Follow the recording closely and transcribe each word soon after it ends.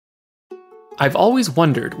I've always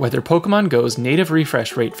wondered whether Pokemon Go's native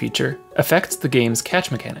refresh rate feature affects the game's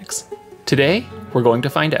catch mechanics. Today, we're going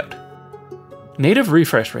to find out. Native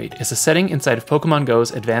refresh rate is a setting inside of Pokemon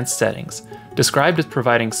Go's advanced settings, described as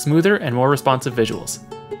providing smoother and more responsive visuals.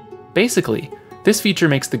 Basically, this feature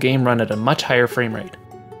makes the game run at a much higher frame rate.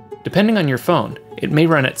 Depending on your phone, it may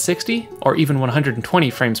run at 60 or even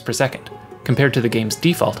 120 frames per second, compared to the game's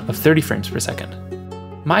default of 30 frames per second.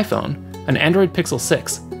 My phone, an Android Pixel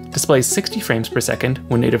 6, displays 60 frames per second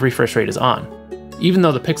when native refresh rate is on, even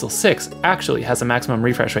though the Pixel 6 actually has a maximum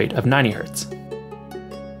refresh rate of 90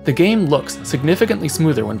 Hz. The game looks significantly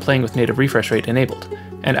smoother when playing with native refresh rate enabled,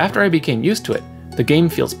 and after I became used to it, the game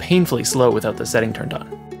feels painfully slow without the setting turned on.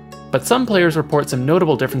 But some players report some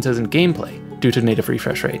notable differences in gameplay due to native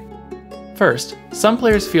refresh rate. First, some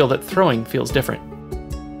players feel that throwing feels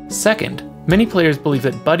different. Second, many players believe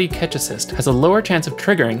that Buddy Catch Assist has a lower chance of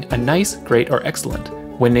triggering a nice, great, or excellent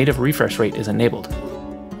when native refresh rate is enabled.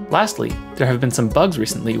 Lastly, there have been some bugs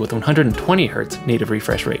recently with 120 Hz native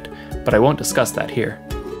refresh rate, but I won't discuss that here.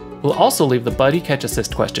 We'll also leave the Buddy Catch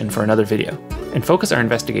Assist question for another video, and focus our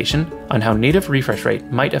investigation on how native refresh rate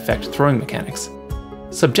might affect throwing mechanics.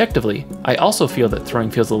 Subjectively, I also feel that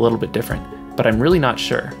throwing feels a little bit different, but I'm really not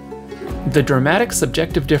sure. The dramatic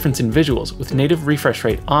subjective difference in visuals with native refresh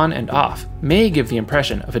rate on and off may give the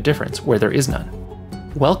impression of a difference where there is none.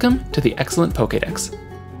 Welcome to the Excellent Pokédex.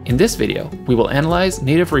 In this video, we will analyze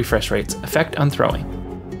native refresh rate's effect on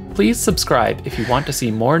throwing. Please subscribe if you want to see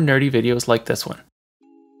more nerdy videos like this one.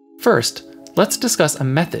 First, let's discuss a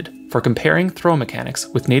method for comparing throw mechanics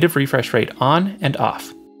with native refresh rate on and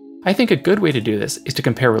off. I think a good way to do this is to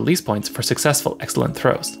compare release points for successful excellent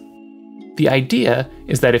throws. The idea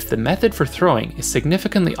is that if the method for throwing is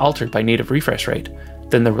significantly altered by native refresh rate,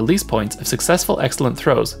 then the release points of successful excellent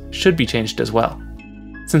throws should be changed as well.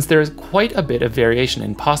 Since there is quite a bit of variation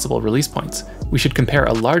in possible release points, we should compare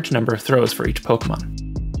a large number of throws for each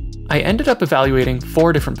Pokemon. I ended up evaluating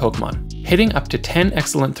 4 different Pokemon, hitting up to 10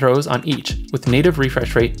 excellent throws on each with native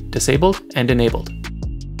refresh rate disabled and enabled.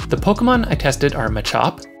 The Pokemon I tested are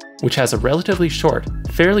Machop, which has a relatively short,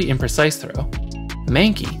 fairly imprecise throw,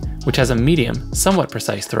 Mankey, which has a medium, somewhat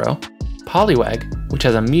precise throw, Poliwag, which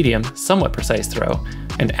has a medium, somewhat precise throw,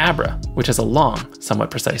 and Abra, which has a long,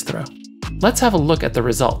 somewhat precise throw. Let's have a look at the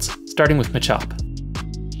results, starting with Machop.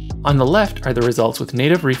 On the left are the results with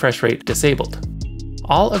native refresh rate disabled.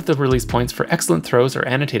 All of the release points for excellent throws are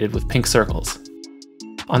annotated with pink circles.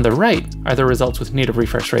 On the right are the results with native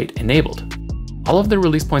refresh rate enabled. All of the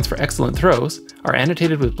release points for excellent throws are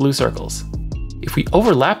annotated with blue circles. If we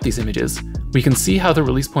overlap these images, we can see how the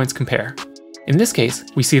release points compare. In this case,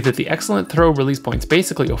 we see that the excellent throw release points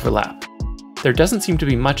basically overlap. There doesn't seem to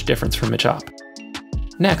be much difference from Machop.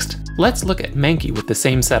 Next, let's look at Mankey with the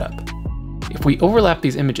same setup. If we overlap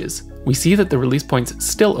these images, we see that the release points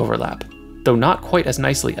still overlap, though not quite as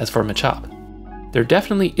nicely as for Machop. There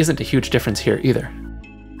definitely isn't a huge difference here either.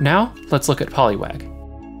 Now, let's look at Poliwag.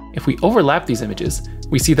 If we overlap these images,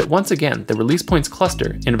 we see that once again the release points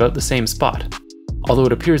cluster in about the same spot, although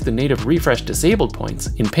it appears the native refresh disabled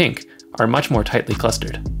points, in pink, are much more tightly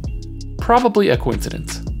clustered. Probably a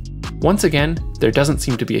coincidence. Once again, there doesn't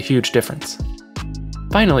seem to be a huge difference.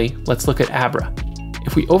 Finally, let's look at Abra.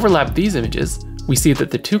 If we overlap these images, we see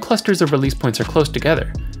that the 2 clusters of release points are close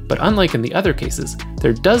together, but unlike in the other cases,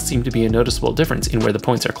 there does seem to be a noticeable difference in where the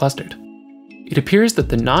points are clustered. It appears that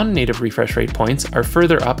the non-native refresh rate points are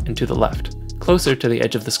further up and to the left, closer to the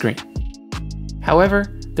edge of the screen. However,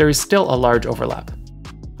 there is still a large overlap.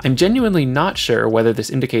 I'm genuinely not sure whether this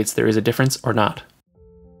indicates there is a difference or not.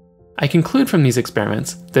 I conclude from these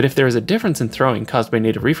experiments that if there is a difference in throwing caused by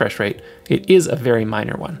native refresh rate, it is a very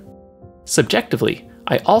minor one. Subjectively,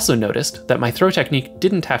 I also noticed that my throw technique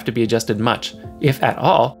didn't have to be adjusted much, if at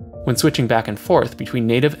all, when switching back and forth between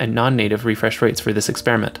native and non-native refresh rates for this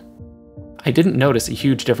experiment. I didn't notice a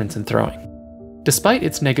huge difference in throwing. Despite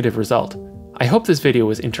its negative result, I hope this video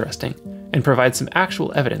was interesting and provides some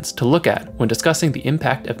actual evidence to look at when discussing the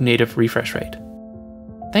impact of native refresh rate.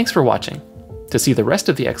 Thanks for watching. To see the rest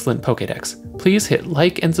of the Excellent Pokédex, please hit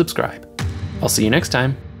like and subscribe. I'll see you next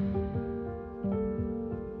time.